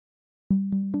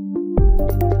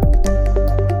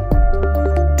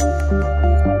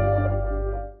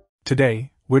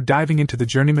Today, we're diving into the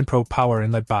Journeyman-Pro Power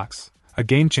Inlet Box, a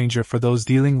game-changer for those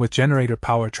dealing with generator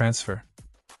power transfer.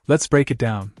 Let's break it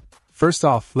down. First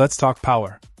off, let's talk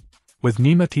power. With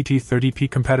NEMA TT30P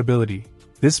compatibility,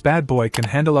 this bad boy can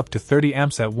handle up to 30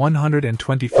 amps at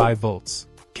 125 volts,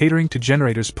 catering to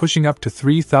generators pushing up to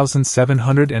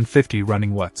 3,750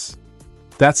 running watts.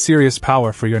 That's serious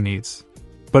power for your needs.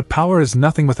 But power is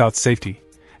nothing without safety,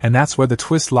 and that's where the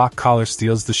twist lock collar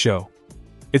steals the show.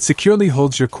 It securely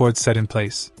holds your cord set in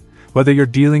place, whether you're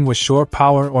dealing with shore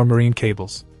power or marine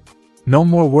cables. No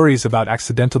more worries about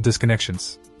accidental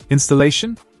disconnections.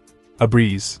 Installation? A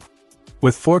breeze.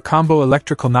 With 4 combo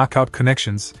electrical knockout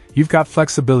connections, you've got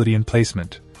flexibility in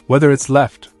placement, whether it's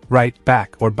left, right,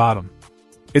 back, or bottom.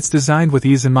 It's designed with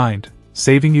ease in mind,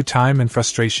 saving you time and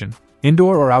frustration.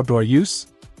 Indoor or outdoor use?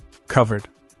 Covered.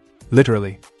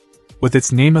 Literally. With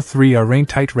its NEMA 3R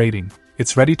rain-tight rating,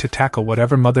 it's ready to tackle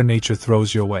whatever Mother Nature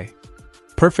throws your way.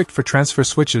 Perfect for transfer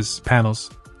switches,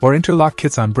 panels, or interlock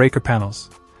kits on breaker panels.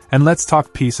 And let's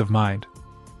talk peace of mind.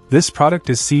 This product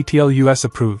is CTL US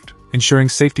approved, ensuring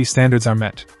safety standards are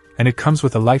met, and it comes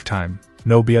with a lifetime,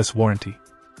 no BS warranty.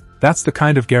 That's the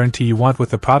kind of guarantee you want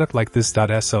with a product like this.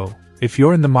 So, if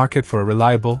you're in the market for a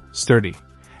reliable, sturdy,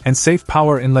 and safe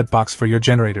power inlet box for your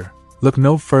generator, look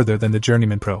no further than the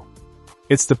Journeyman-Pro.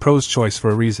 It's the pro's choice for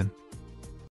a reason.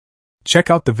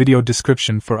 Check out the video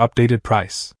description for updated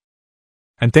price.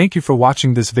 And thank you for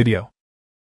watching this video.